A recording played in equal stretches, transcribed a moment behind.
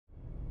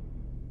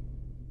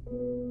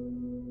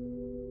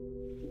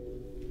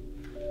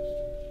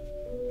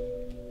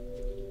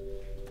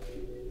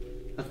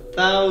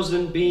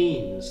1,000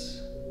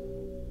 beans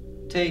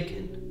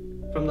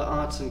taken from the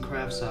arts and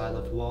crafts aisle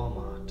of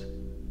Walmart,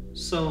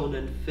 sewn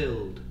and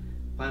filled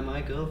by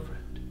my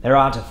girlfriend. There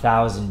aren't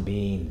 1,000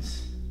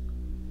 beans.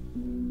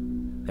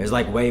 There's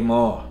like way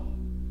more.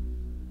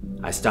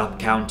 I stopped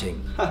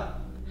counting. Ha!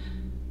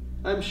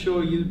 I'm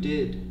sure you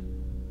did.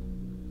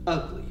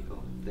 Ugly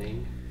old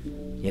thing.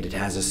 Yet it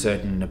has a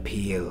certain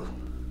appeal.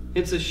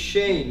 It's a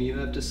shame you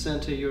have to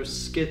center your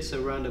skits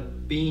around a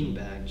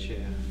beanbag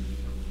chair.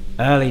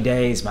 Early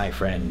days, my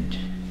friend.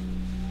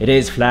 It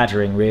is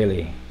flattering,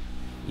 really.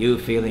 You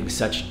feeling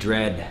such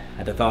dread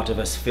at the thought of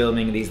us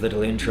filming these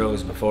little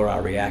intros before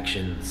our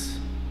reactions.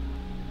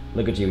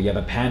 Look at you, you have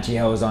a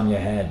pantyhose on your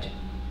head.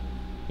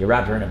 You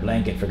wrap her in a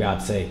blanket, for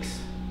God's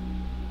sakes.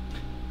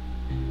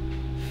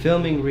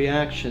 Filming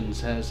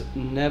reactions has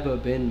never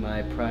been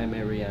my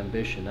primary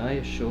ambition, I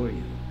assure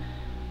you.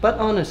 But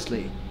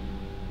honestly,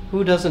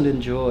 who doesn't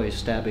enjoy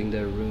stabbing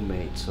their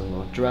roommates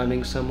or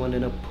drowning someone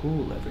in a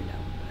pool every now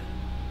and then?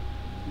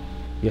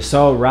 You're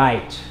so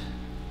right.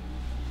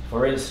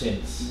 For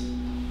instance,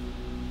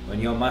 when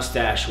your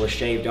mustache was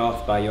shaved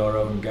off by your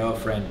own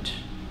girlfriend,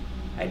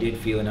 I did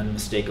feel an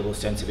unmistakable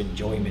sense of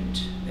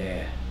enjoyment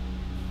there.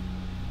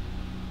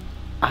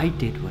 I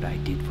did what I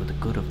did for the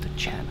good of the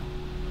channel.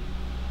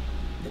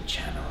 The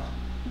channel.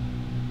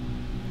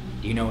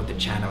 Do you know what the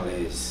channel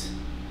is?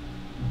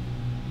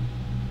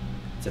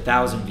 It's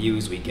 1,000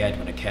 views we get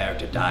when a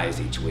character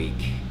dies each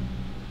week.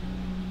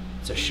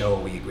 It's a show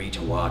we agree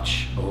to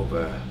watch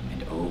over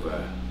and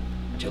over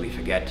until we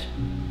forget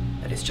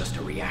that it's just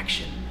a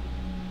reaction.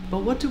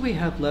 But what do we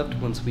have left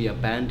once we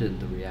abandon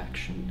the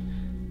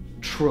reaction?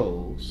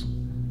 Trolls.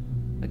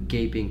 A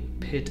gaping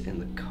pit in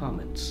the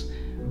comments,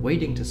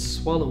 waiting to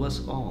swallow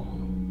us all.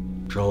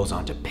 Trolls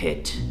aren't a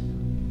pit.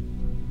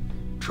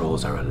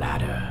 Trolls are a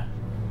ladder.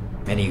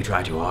 Many who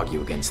try to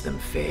argue against them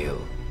fail.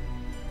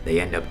 They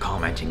end up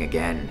commenting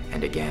again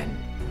and again,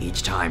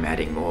 each time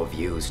adding more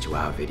views to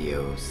our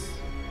videos.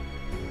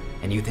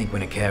 And you think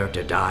when a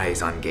character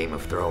dies on Game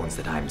of Thrones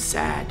that I'm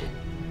sad?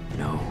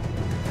 No.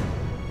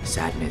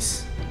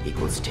 Sadness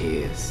equals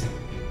tears.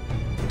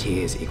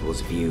 Tears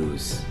equals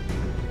views.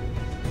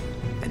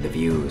 And the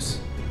views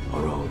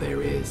are all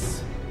there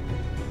is.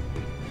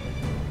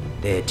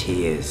 Their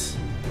tears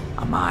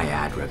are my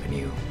ad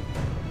revenue.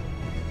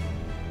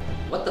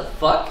 What the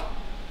fuck?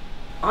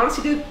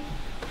 Honestly, dude,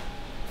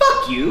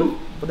 fuck you.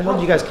 Where the hell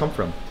did you guys come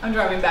from? I'm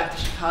driving back to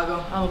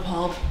Chicago. I'm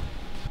appalled.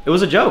 It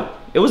was a joke.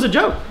 It was a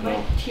joke.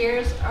 My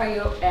tears are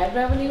your ad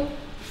revenue?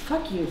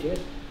 Fuck you, dude.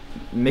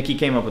 Mickey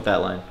came up with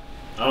that line.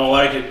 I don't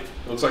like it.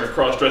 It looks like a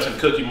cross-dressing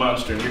cookie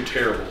monster and you're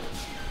terrible.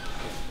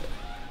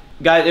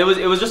 Guys, it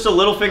was just a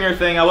Littlefinger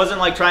thing. I wasn't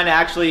like trying to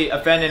actually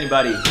offend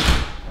anybody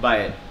by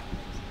it.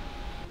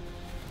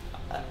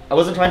 I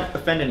wasn't trying to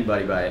offend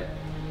anybody by it.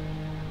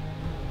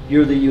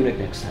 You're the eunuch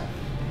next time.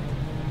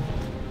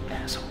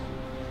 Asshole.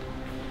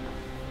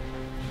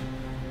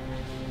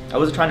 I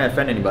wasn't trying to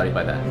offend anybody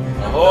by that.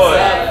 What's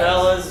up,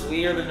 fellas?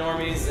 We are the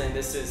Normies, and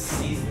this is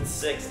Season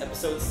 6,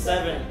 Episode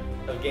 7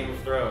 of Game of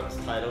Thrones,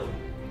 titled...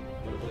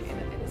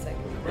 In a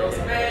second.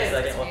 Broken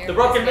Man! The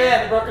Broken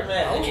Man! The Broken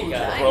Man! Oh,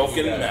 Nice.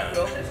 Broken Man.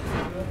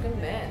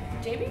 Broken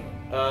Man. Jamie?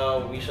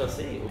 We shall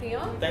see.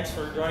 Theon? Thanks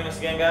for joining us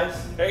again,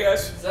 guys. Hey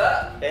guys. What's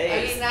up?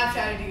 Hey.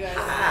 Snapchatted you guys.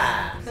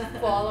 Ah.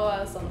 Follow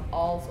us on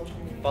all social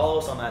media. Follow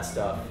us on that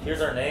stuff.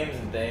 Here's our names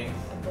and things.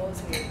 And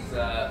those here. What's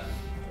up?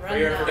 For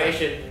your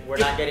information, we're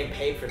not getting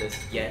paid for this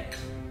yet.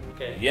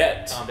 Okay?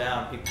 Yet. Calm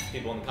down.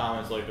 People in the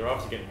comments like, they're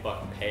obviously getting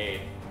fucking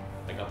paid.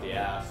 Like up the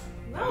ass.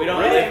 No, we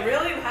don't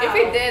really? How? If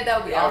we did,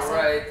 that would be awesome.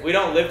 Right. We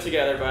don't live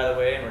together, by the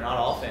way, and we're not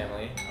all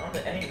family. I don't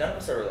think none of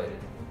us are related.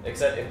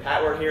 Except if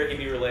Pat were here, he'd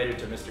be related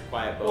to Mr.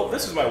 Quiet Bow. Well,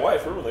 this is my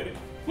wife. We're related.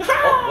 Oh,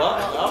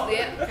 well,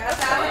 Yeah.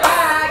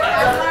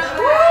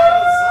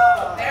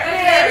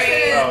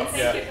 Oh,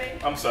 yeah.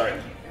 I'm sorry.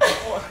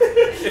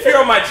 If you're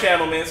on my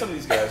channel, man, some of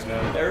these guys know.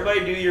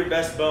 Everybody do your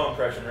best Bow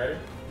impression, ready?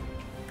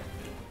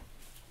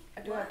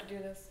 I do have to do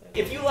this.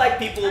 If you like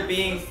people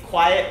being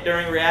quiet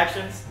during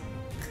reactions,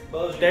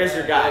 there's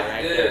your guy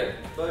right there.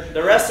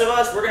 The rest of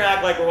us, we're gonna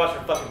act like we're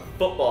watching a fucking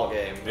football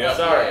game. Yeah.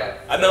 Sorry. Yeah.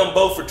 I've known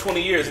Bo for 20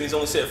 years and he's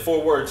only said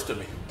 4 words to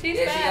me. She's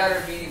Yeah, she got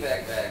bad. her beanie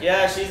back.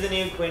 Yeah, she's the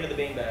new queen of the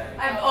beanbag.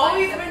 I've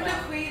always been the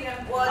queen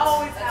and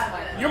always have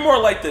been. You're more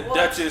like the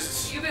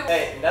Duchess. You've been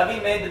Hey,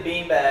 Nuvi made the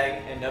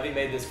beanbag and Nuvi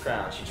made this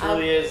crown. She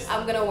truly is.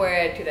 I'm gonna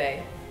wear it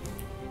today.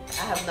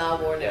 I have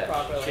not worn it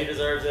properly. She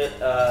deserves it.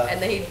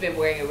 And then he's been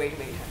wearing it way too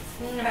many times.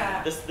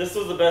 This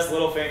was the best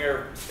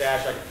Littlefinger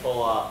stash I could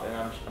pull off, and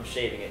I'm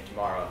shaving it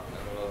tomorrow.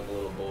 I'm gonna look a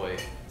little boy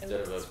instead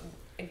of a.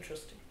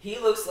 Interesting. He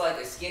looks like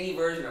a skinny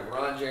version of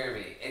Ron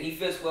Jeremy, and he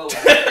fits well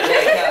with the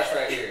couch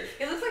right here.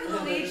 He looks like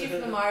Luigi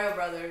from the Mario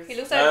Brothers. He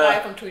looks like a guy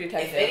from True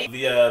Detective.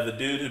 The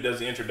dude who does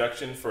the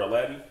introduction for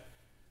Aladdin.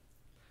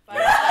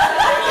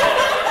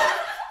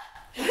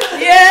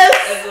 Yes!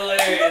 That's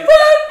hilarious.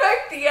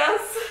 Perfect,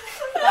 yes!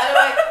 By the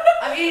way,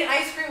 I'm eating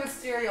ice cream with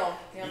cereal.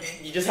 Yummy.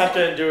 You just have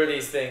to endure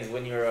these things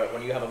when you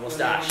have a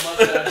mustache.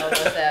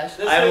 Mustache.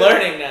 I'm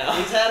learning now.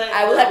 He's had it.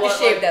 I will have to what,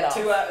 shave like that off.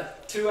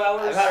 2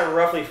 hours. I've had it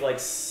roughly for like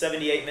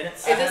 78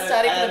 minutes. Is it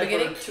starting from the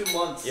beginning? For 2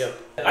 months. Yep.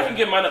 I can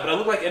get mine up, but I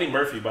look like Eddie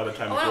Murphy by the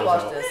time I it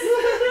want goes to watch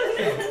out.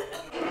 this.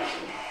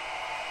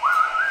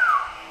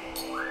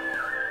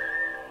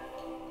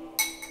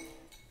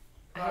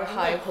 I have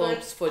high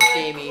hopes for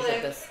Jamie of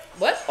this.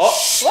 What? Oh.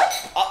 What?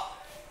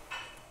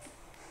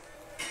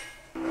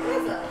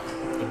 What is that?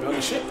 You're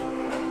building shit.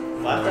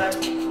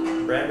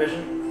 Flashback? Brand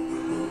vision?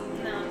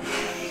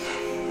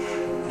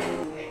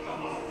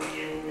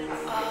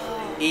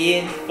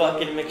 Ian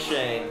fucking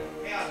McShane.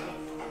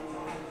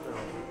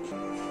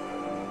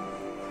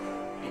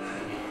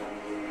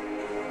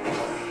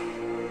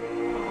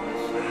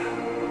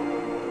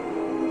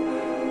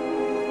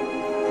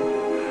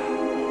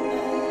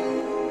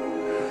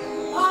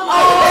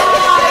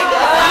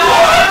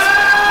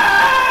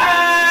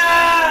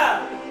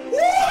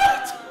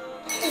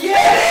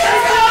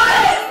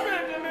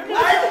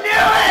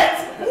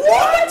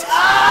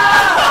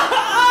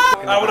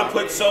 I would have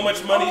put so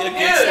much money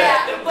against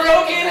that. The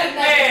broken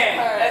man.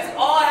 That's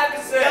all I have to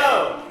say.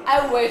 Yo,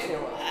 I wish it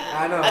was.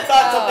 I know. I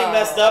thought something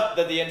messed up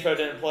that the intro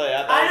didn't play.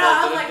 I thought I know,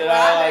 I was like, did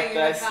laughing, I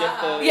like, skip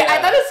the... Yeah, I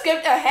thought it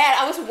skipped ahead.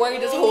 I was worried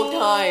this whole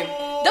time.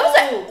 That was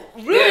a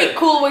really Yeah.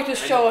 cool way to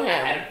show I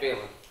had him. a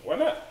feeling. Why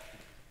not?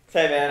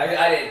 Say, man.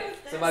 I didn't.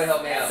 Somebody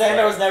help me out.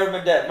 Sando's never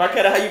been dead.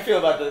 Marquetta, how you feel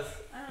about this?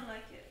 I don't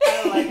like it. I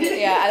don't like it.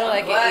 Yeah, I don't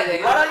like it either.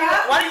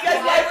 Why do you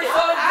guys Never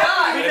saw him die.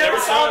 We never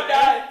saw him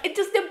die. It's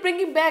just they're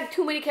bringing back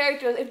too many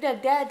characters. If they're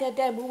dead,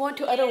 move on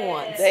to other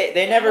ones.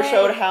 They never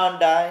showed Hound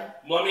die.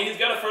 Well, I mean, he's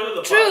got to further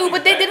the plot. True, He's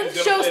but they back. didn't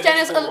He's show gonna play a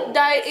Stannis useful role.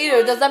 die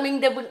either. Does that mean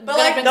they would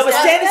like, bring No, but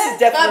Stannis Stannis is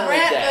back? definitely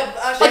Bran- dead.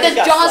 But then Stannis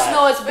got Jon slashed.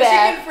 Snow is But she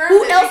back. confirmed Who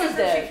that else she is confirmed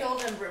there? She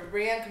killed him.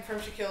 Brienne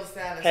confirmed she killed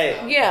Stannis. Hey,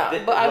 so. Yeah,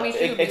 but I mean, she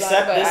would be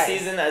except like, this but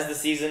season as the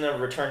season of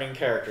returning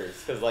characters,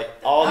 because like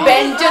all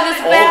Benjen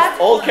is back.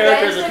 old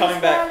characters are Benjen's coming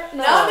back.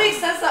 No. Now it makes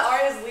sense that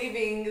Arya's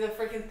leaving the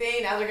freaking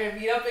thing. Now they're gonna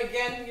meet up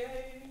again. Yay.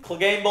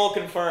 Cleganebowl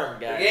confirmed,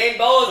 The guys. game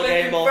bowl has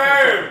been Cleganebowl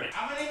confirmed.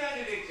 How many men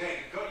did it take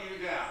to cut you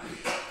down?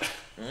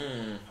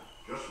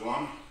 Just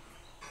one.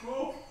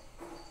 Oh.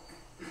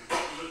 You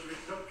must be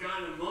some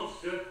kind of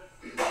monster.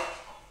 He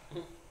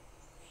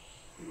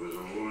was a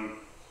woman.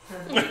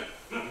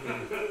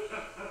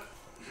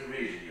 There's a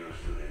reason you're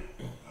still in.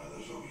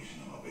 There's a reason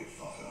I'm a big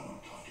fucker and I'm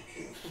tough to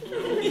kill.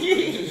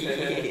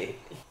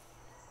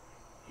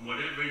 And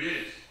whatever it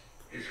is,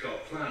 it's got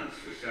plans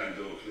for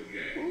Sandor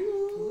Clegane.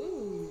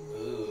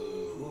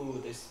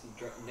 Ooh, this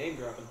name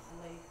dropping.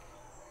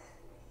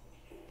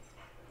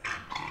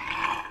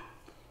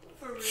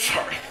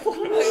 Sorry.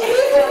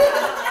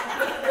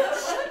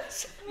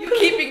 You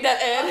keeping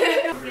that in?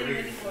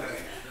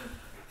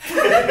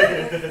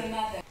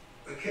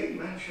 The king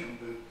mentioned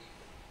that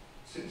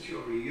since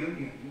your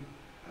reunion, you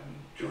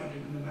haven't joined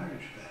him in the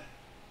marriage bed.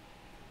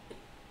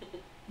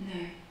 No.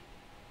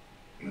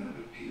 You have a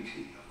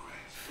beauty, your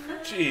grace.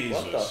 Jesus.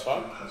 What the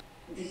fuck?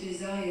 The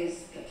desires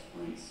that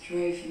once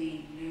drove me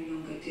no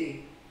longer do.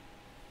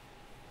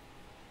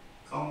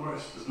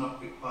 Congress does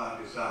not require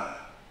desire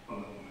on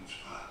the woman's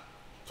part.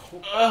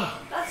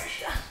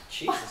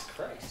 Jesus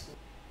Christ.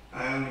 I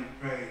only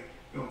pray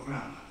your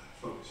grandmother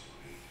follows your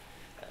lead.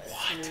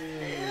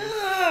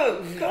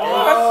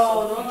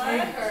 Oh, Don't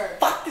take her.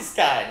 fuck this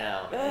guy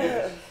now.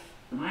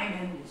 My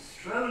men will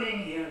stroll in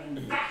here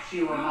and bash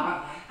you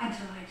apart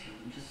until I tell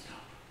them to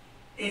stop.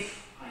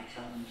 If I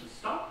tell them to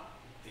stop,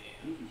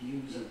 you could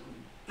use a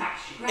good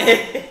bashing.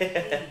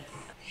 They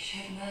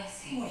showed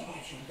mercy. What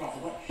about your brother?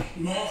 What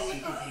mercy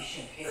did they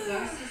show him?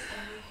 Varys'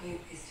 only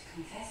hope is to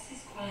confess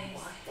his crimes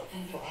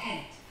and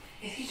repent.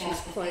 If he does,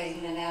 the fate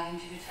will allow him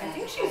to return. I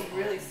think she's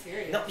really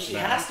serious. No, she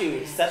has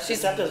to.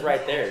 Septa's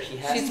right there. She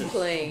has She's to.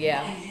 playing,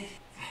 yeah. I will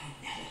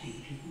never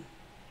leave you.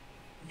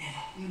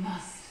 Never. You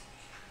must.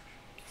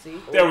 See?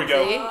 There we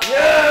go. See?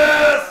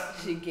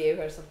 Yes! She gave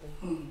her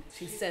something.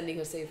 She's sending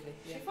her safely.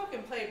 She Yeah.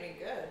 fucking played me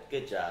good.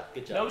 Good job.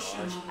 Good job. No Marge.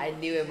 shit. I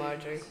knew it,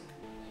 Marjorie.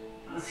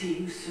 I'll see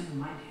you soon,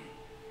 my dear.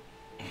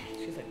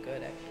 She's a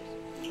good actress.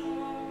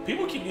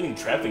 People keep getting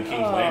trapped in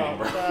King's Landing,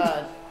 bro.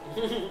 God.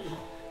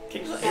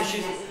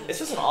 It's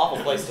just an awful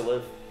place to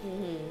live.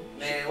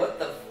 Man, what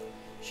the?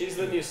 She's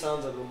the new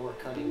Sansa, but more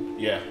cunning.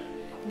 Yeah.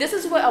 This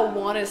is what I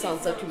wanted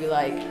Sansa to be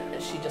like,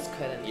 and she just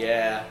couldn't.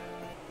 Yeah.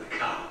 The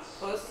cowards.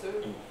 Close to.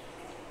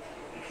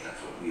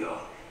 That's what we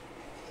are.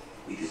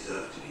 We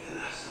deserve to be the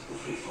last of the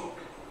free folk.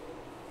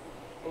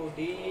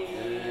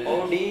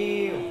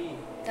 O'Neill.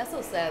 That's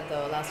so sad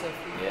though, last week.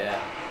 Yeah.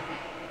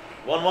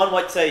 1-1,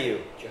 what say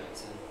you?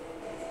 Johnson.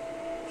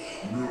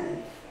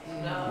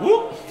 No.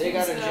 Whoop. They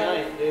got a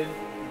giant, dude.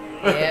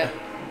 Yeah.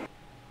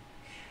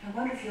 I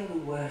wonder if you're the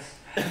worst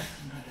person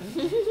I've ever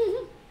met. At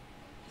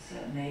a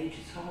certain age,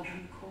 it's hard to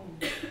recall.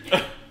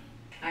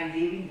 I'm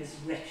leaving this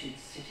wretched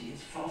city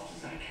as fast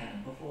as I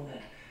can before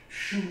that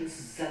shoeless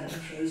zealot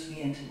throws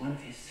me into one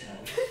of his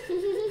cells.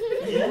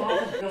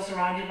 You're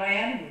surrounded by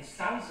enemies,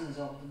 thousands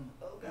of them.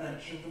 You'll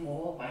kill them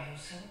all by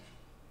yourself.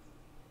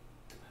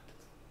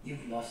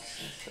 You've lost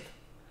Cersei.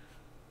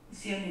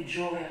 It's the only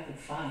joy I could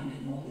find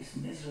in all this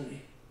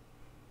misery.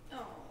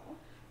 Oh.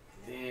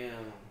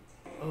 Damn.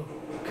 Oh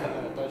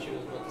god, I thought she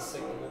was about to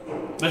signal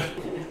it.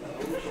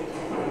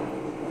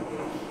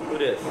 Who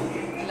this?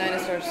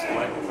 Lannisters.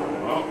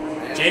 Well,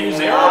 Jaime's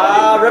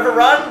there. River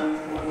Run!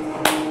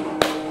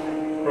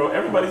 Bro,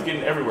 everybody's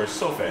getting everywhere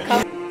so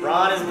fast.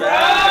 Ron is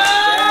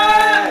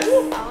back!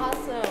 Yes!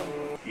 Awesome.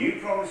 You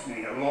promised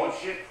me a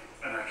lordship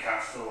and a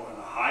castle and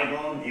a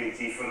highborn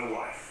beauty for the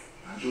wife.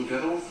 And you'll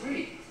get all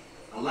three.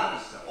 A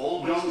Lannister,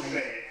 all Don't say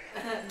it.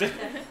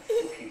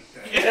 Fucking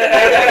say it.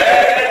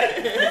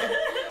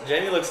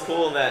 Jaime looks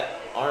cool in that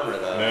armor,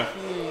 though. Yeah.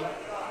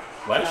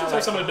 Lannisters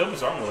have some of the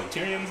dopest armor, like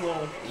Tyrion's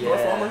little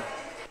dwarf armor.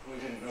 We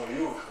didn't know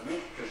you were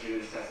coming because you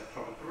didn't set a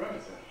proper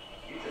perimeter.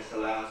 You just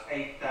allowed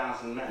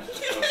 8,000 men to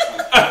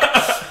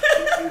cross.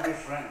 If you were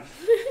friends,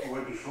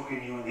 we'd be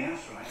fucking you in the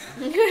ass right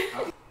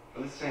now.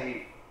 But let's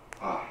say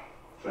I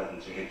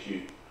threatened to hit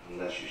you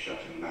unless you shut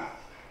your mouth,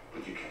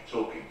 but you kept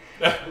talking.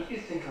 What do you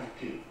think I'd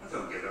do? I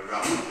don't give a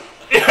run.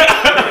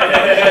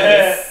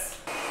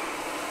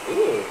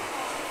 Ooh.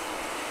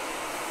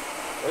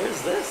 Where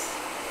is this?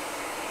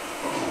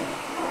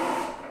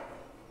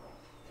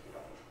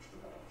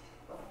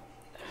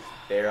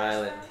 Bear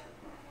Island.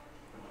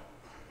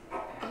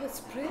 Oh, it's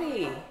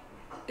pretty.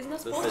 It's not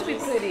The supposed to be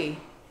cities. pretty.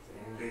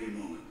 Take a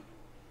moment.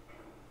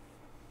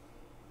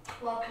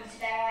 Welcome to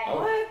Bear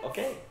Island. Oh,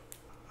 okay.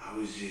 I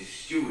was his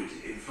steward.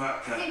 In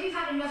fact, I think we've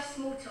had enough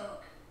small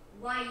talk.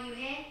 Why are you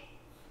here?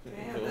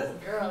 Damn,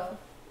 this girl.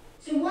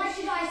 So why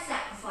should I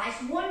sacrifice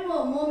one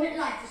more moment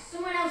life for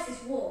someone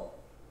else's war?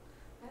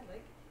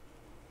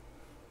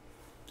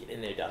 Get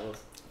in there,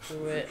 Davos.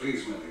 Do it.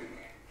 Please, my lady,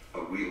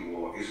 a real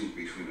war isn't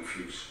between a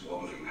few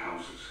squabbling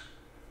houses.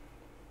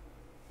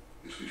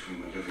 It's between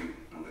the living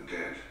and the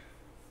dead.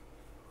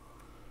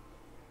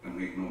 And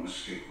make no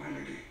mistake, my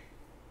lady,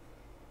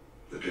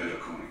 the dead are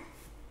coming.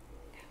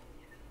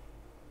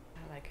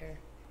 I like her.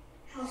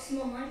 House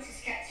Mormont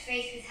has kept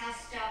faith with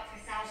House Stark for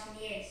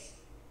 1,000 years.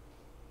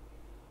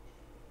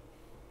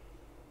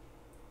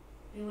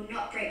 We will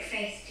not break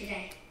faith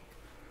today.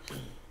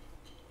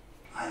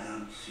 I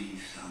don't see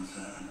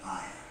Sansa and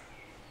Arya.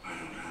 I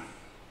don't have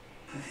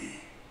pity.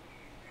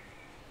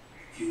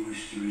 If you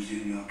wish to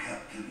resume your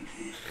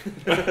captivity,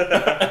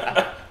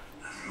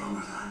 as long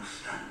as I'm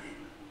standing,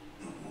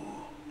 the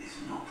war is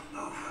not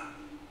over.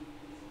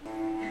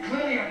 You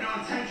clearly have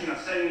no intention of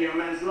saving your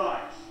men's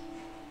lives.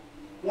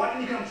 Why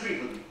didn't you come treat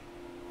with me?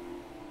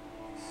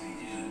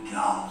 Sieges are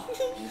dull.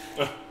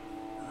 And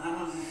I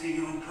wanted to see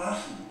you in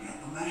person, get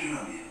the measure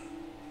of you.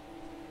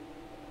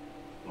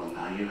 Well,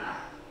 now you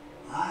have.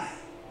 Aye,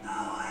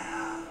 now I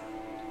have.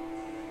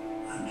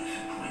 I'm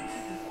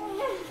disappointed.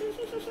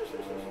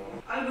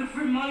 I would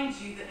remind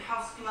you that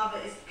House Glover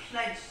is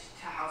pledged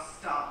to House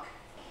Stark.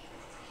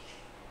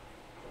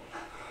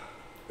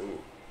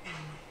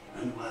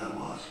 And where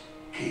was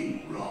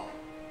King Robb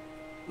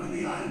when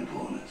the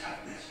Ironborn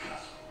attacked this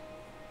castle?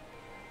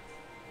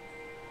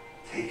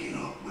 Taking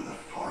up with a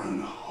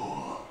foreign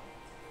whore,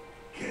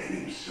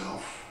 getting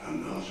himself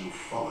and those who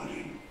followed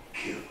him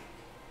killed.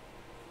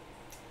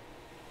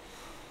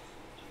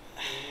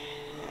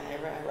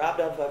 Rob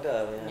done fucked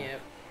up, yeah.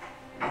 Yep.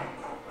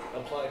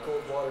 Apply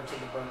cold water to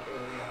the burnt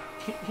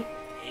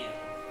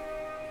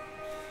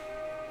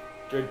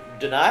area.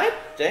 Denied?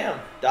 Damn.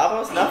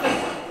 Davos, nothing?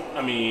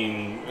 I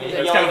mean, He's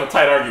that's a kind of a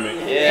tight argument.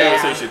 Yeah. You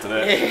can't say shit to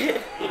that.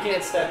 You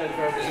can't step in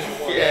for a position.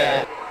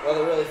 Yeah. Well,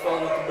 they're really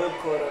filling up the bib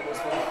court on this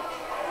one.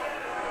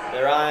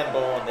 They're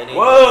Ironborn. They need.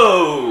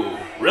 Whoa!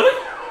 Really?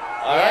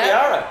 Alright,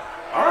 Yeah. alright.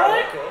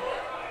 Alright. Okay.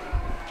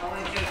 I'll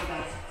let you go for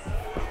that.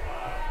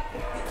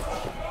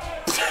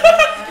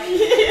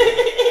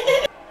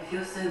 If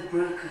you're so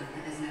broken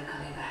that there's no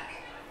coming back,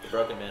 The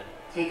broken man.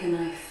 take a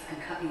knife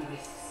and cut your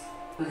wrists.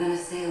 We're gonna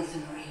sail to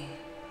Marine.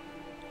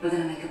 We're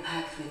gonna make a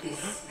pact with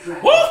this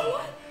dragon.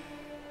 What?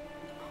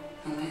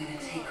 And we're gonna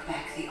take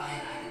back the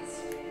Iron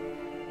Islands.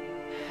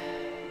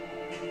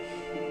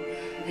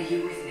 Are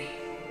you with me?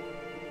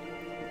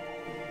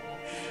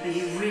 Are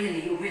you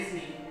really with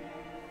me?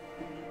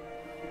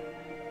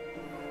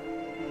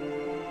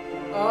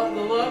 Oh,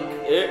 the look.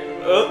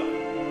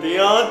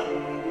 Theon.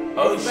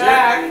 Oh He's shit.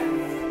 back.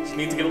 Just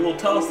need to get a little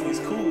toast and he's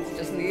cool.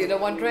 Just needed a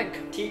one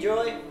drink.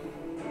 T-Joy.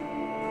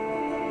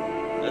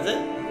 That's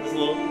it? This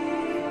little.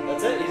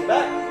 That's it, he's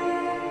back.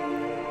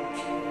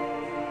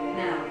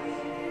 Now,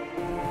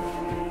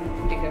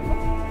 Be careful.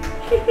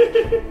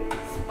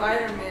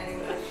 Spider-Man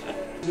English.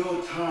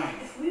 No time.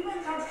 If we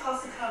went down to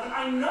Castle Cavern,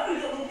 I know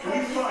that we'll We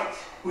probably... fight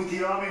with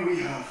the army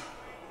we have.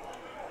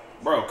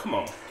 Bro, come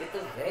on. Get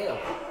the veil.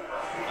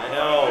 I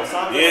know.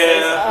 Sansa Yeah.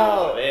 says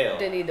Oh, veil.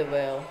 they need the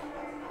veil.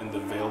 And the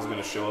veil's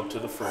gonna show up to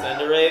the front.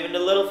 Send a raven to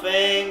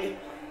Littlefinger.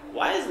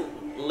 Why is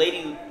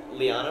Lady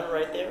Lyanna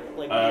right there?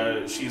 Like,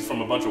 She's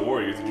from a bunch of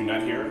warriors. Did you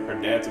not hear? Her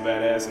dad's a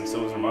badass, and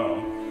so is her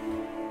mom.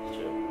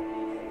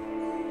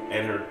 True.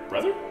 And her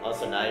brother?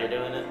 Also, now you're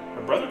doing it.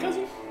 Her brother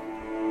cousin?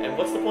 And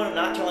what's the point of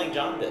not telling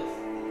Jon this?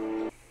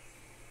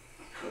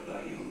 I cut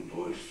that young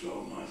boy's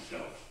throat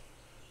myself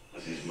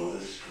as his mother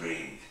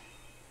screamed.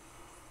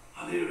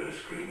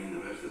 screaming the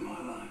rest of my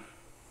life.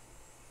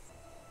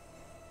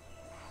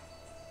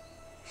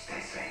 Stay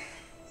safe.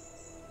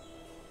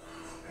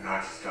 The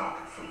night is dark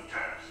and full of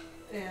terrors.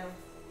 Yeah.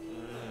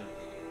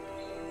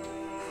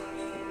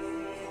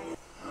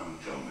 I'm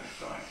done with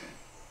fighting,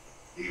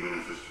 even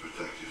if it's to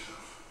protect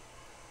yourself.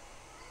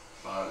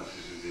 Violence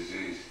is a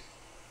disease.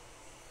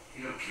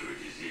 You don't cure a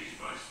disease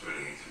by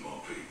spreading it to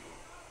more people.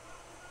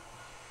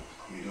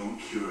 You don't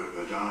cure it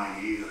by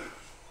dying either.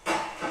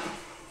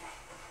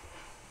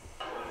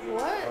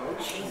 What? Oh,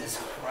 Jesus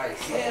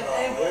Christ.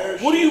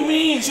 What do you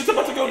mean? She's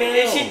about to go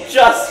down. She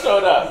just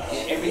showed up.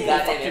 Every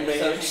goddamn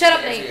episode. Shut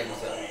up, Nate.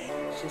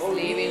 She's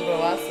leaving,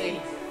 bro. I'll see.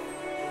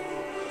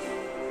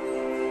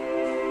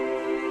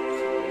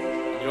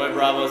 You know what,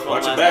 Bravos?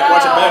 Watch it back,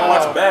 watch it back,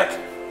 watch it back.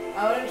 I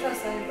wouldn't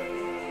trust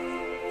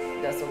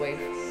anybody. That's a wave.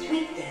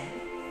 Sweet then.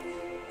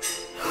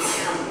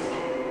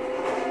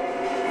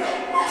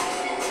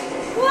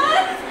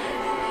 What?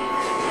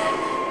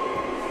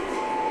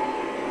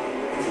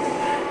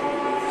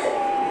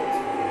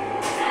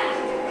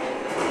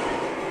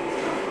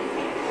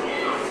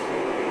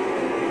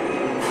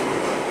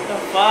 The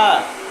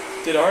fuck?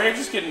 Did Arya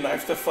just get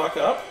knifed the fuck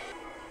up?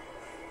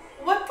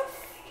 What the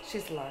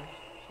She's alive.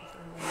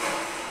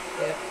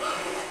 Yep.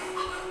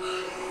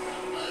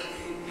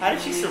 How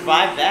did she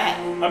survive that?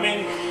 I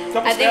mean, a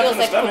couple I think it stabs was in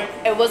the like stomach.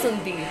 it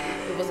wasn't deep.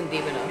 It wasn't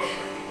deep enough.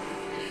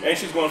 And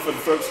she's going for the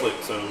throat slit,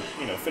 so,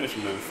 you know, finish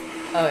the move.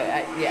 Oh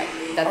yeah,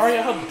 that's.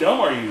 Arya, how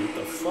dumb are you? What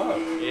the fuck?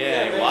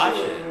 Yeah, watch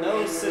it.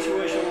 No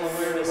situational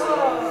awareness at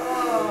all.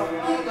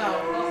 Oh no.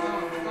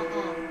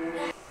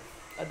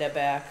 Oh, they're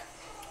back.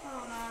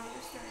 Oh no, I'm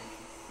just starting.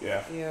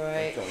 Yeah. You're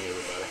right. I'm telling you,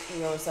 everybody.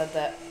 You always said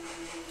that.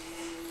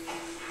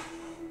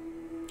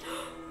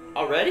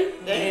 Already?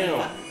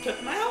 Damn. Took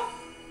him out?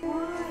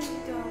 Why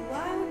though?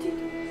 Why would you?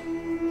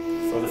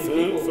 For the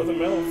food, for the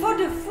milk. For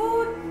the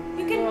food,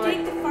 you can Like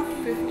take the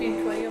fucking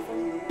 15, 20 of them.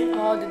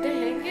 Oh, did they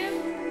hang him?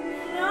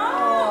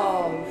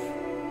 No.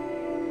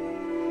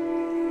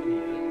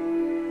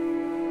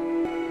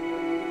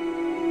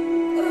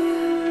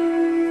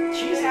 Oh.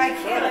 Jesus, I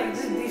can't like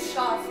these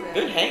shots, man.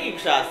 Good hanging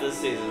shots this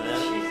season,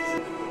 man.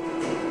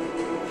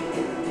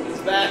 He's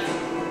back. Is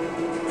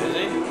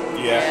he?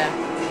 Yeah.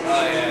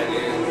 Oh yeah,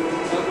 dude.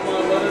 Oh, come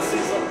on, let us see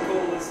something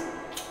cool.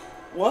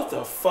 What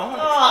the fuck?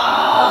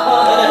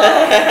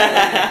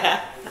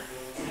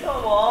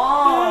 Come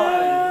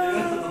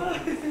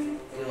on!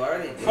 Dude, why are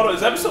they doing Hold on,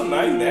 is episode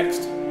 9 next?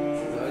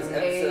 No, it's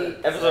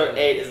episode Episode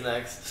 8 is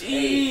next.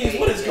 Jeez,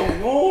 what is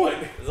going on?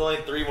 There's only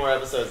 3 more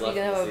episodes left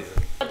You can in have the a-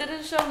 season. I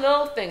didn't show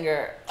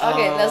Littlefinger.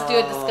 Okay, let's do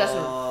a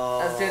discussion.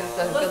 Let's do a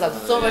discussion because I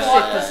have so much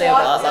shit to say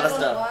about Lot of this.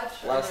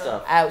 stuff. A lot of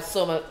stuff. I have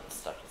so much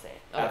stuff to say.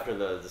 Okay. After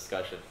the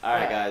discussion.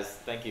 Alright, guys.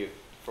 Thank you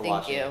for Thank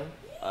watching. you.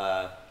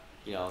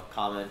 You know,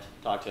 comment,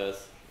 talk to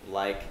us,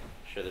 like,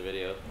 share the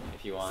video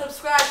if you want.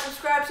 Subscribe.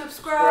 Subscribe.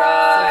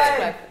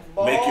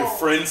 Make your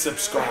friends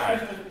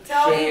subscribe.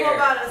 Tell Share. people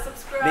about us.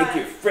 Subscribe. Make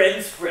your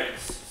friends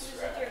friends.